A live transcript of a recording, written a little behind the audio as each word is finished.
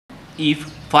if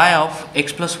phi of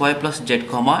x plus y plus z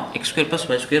comma x square plus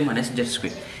y square minus z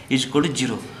square is equal to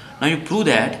 0. Now you prove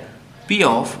that p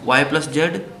of y plus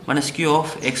z minus q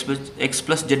of x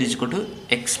plus z is equal to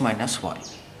x minus y.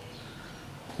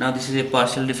 Now this is a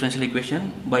partial differential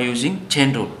equation by using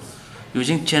chain rule.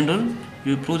 Using chain rule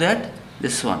you prove that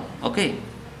this one. Okay.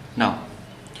 Now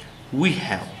we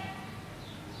have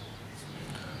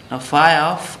phi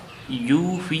of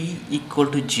u v equal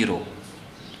to 0.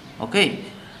 Okay.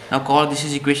 Now call this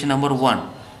is equation number 1,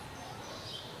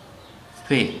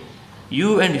 where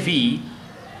u and v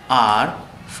are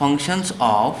functions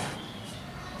of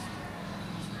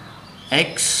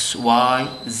x, y,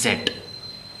 z.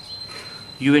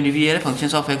 U and v are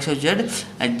functions of x, y, z,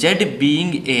 and z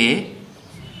being a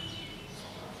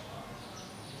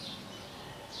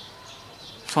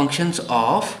functions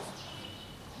of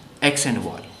x and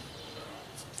y.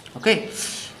 Okay,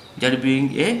 z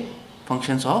being a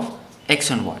functions of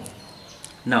x and y.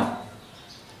 Now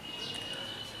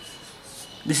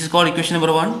this is called equation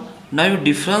number 1. Now you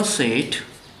differentiate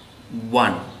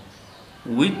 1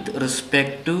 with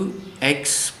respect to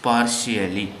x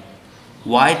partially,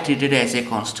 y treated as a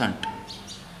constant,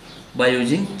 by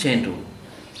using chain rule.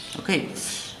 Okay,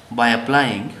 by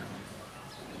applying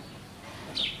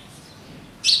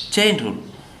chain rule.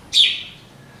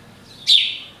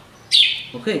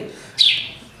 Okay,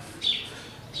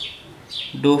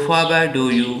 dou phi by dou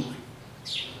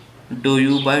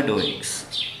u by dou x,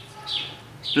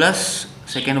 plus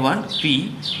second one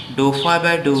p dou phi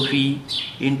by dou v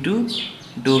into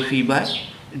dou phi by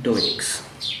dou x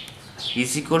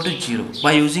is equal to 0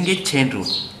 by using a chain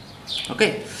rule.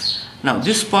 Okay, now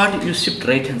this part you shift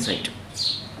right hand side.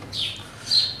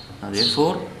 Now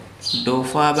therefore dou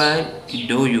phi by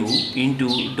dou u into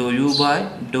dou u by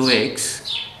dou x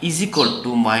is equal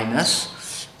to minus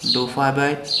dou phi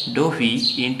by dou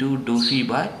v into dou phi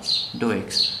by dou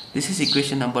x. This is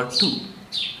equation number 2.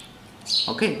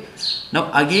 Okay,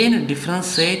 now again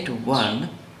differentiate 1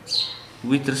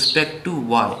 with respect to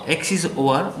y. X is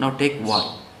over, now take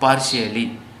y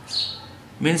partially,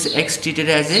 means x treated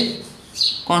as a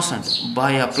constant,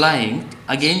 by applying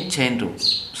again chain rule.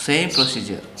 Same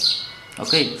procedure.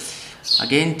 Okay,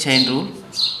 again chain rule.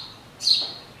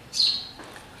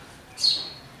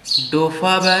 Dou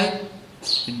phi by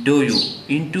dou u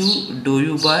into dou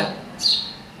u by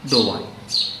dou y,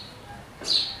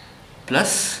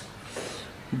 plus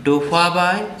dou phi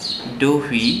by dou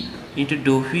v into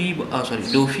dou phi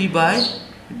by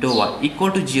dou y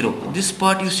equal to 0. This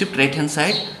part you shift right hand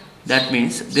side. That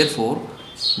means therefore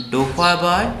dou phi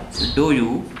by dou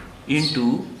u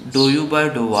into dou u by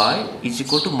dou y is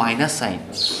equal to minus sign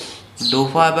dou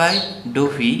phi by dou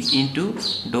v into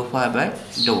dou phi by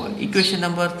dou y. Equation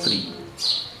number 3.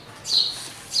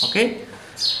 Okay,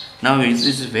 now this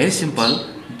is very simple.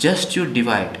 Just you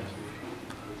divide.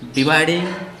 Dividing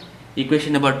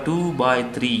equation number 2 by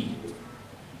 3.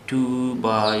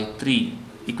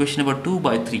 Equation number 2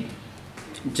 by 3.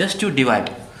 Just you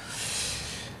divide.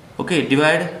 Okay,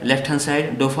 divide left hand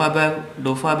side. Dou phi by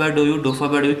dou u, dou phi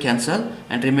by dou u cancel,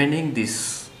 and remaining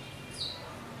this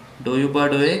dou u by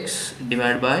dou x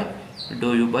divided by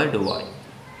dou u by dou y.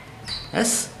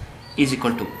 Yes, is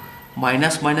equal to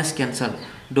minus minus cancel.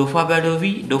 Dou phi by dou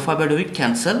v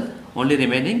cancel, only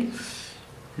remaining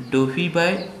dou phi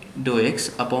by dou x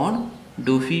upon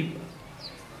dou phi,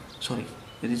 sorry,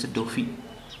 there is a dou phi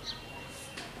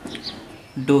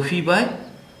by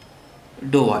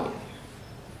dou y.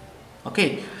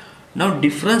 Okay, now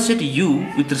differentiate u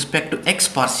with respect to x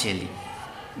partially.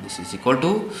 This is equal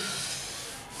to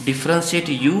differentiate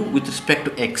u with respect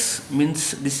to x,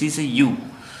 means this is a u.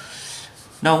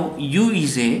 Now u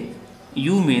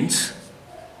means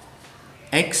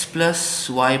x plus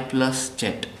y plus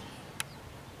z.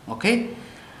 Okay,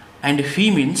 and phi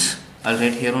means, I'll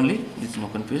write here only, this is no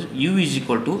confusion. U is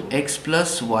equal to x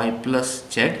plus y plus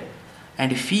z,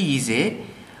 and phi is a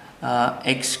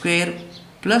x square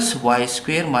plus y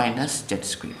square minus z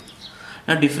square.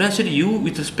 Now differentiate u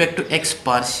with respect to x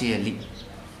partially.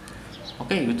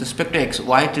 Okay, with respect to x,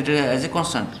 y treated as a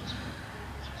constant.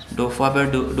 Dou phi by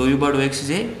dou u by dou x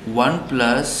is a 1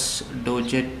 plus dou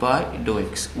z by dou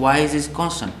x. Y is a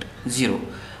constant 0,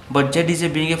 but z is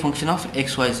being a function of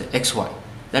xy.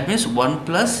 That means 1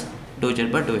 plus dou z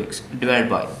by dou x divided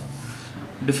by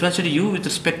differentiate u with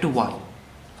respect to y.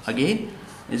 Again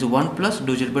is 1 plus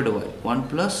dou z by dou y. 1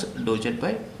 plus dou z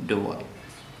by dou y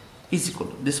is equal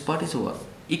to, this part is over,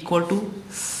 equal to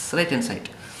right hand side.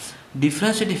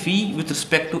 Differentiate phi with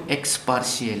respect to x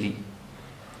partially.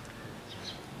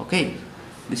 Okay,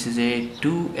 this is a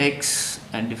 2x,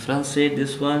 and differentiate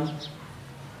this one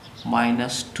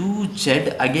minus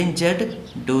 2z, again z,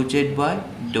 dou z by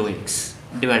dou x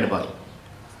divided by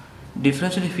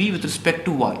differential phi with respect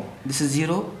to y. This is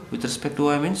 0 with respect to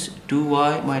y means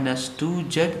 2y minus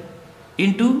 2z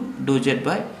into dou z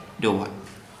by dou y.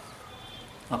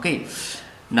 Okay,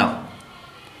 now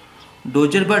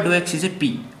dou z by dou x is a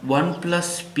p. 1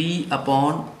 plus p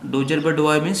upon dou z by dou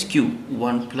y means q.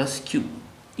 1 plus q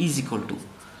is equal to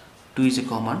 2 is a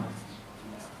common,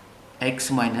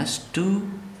 x minus 2,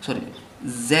 sorry,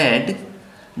 z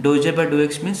dou z by dou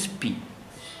x means p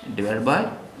divided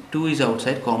by 2 is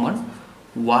outside common,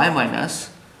 y minus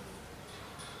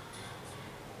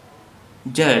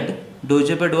z dou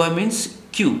z by dou y means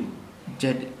q,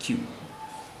 zq,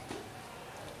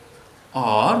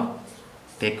 or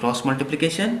take cross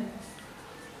multiplication,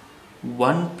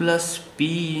 1 plus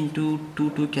p into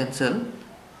 2 cancel,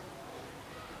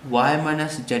 y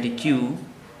minus zq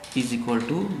is equal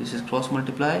to, this is cross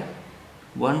multiply,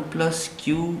 1 plus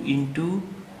q into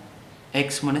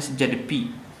x minus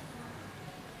zp.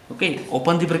 Okay,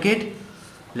 open the bracket,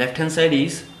 left hand side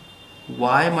is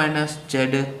y minus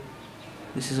z,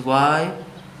 this is y,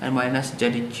 and minus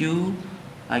zq,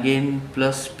 again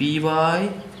plus py,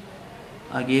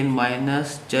 again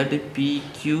minus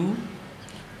zpq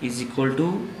is equal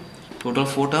to total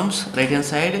 4 terms, right hand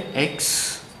side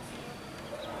x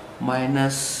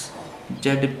minus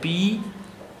zp,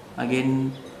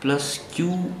 again plus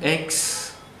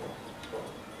qx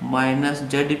minus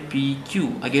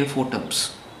zpq, again 4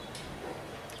 terms.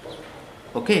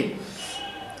 Okay,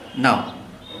 now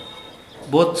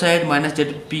both side minus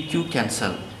zpq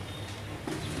cancel.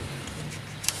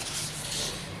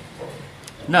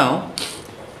 Now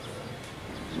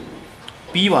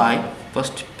py,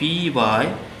 first py,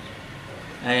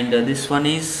 and this one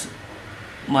is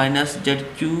minus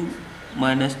zq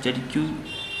minus zq,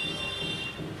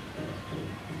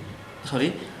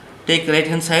 sorry, take right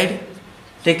hand side,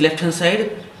 take left hand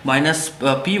side, minus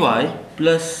py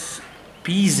plus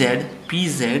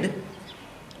pz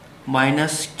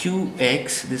minus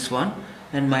qx, this one,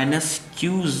 and minus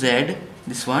qz,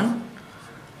 this one,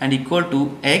 and equal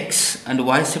to x and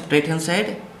y shift right hand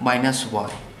side minus y.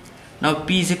 Now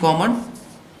p is a common,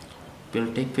 we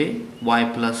will take way y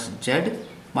plus z,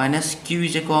 minus q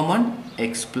is a common,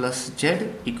 x plus z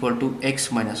equal to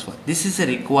x minus y. This is a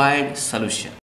required solution.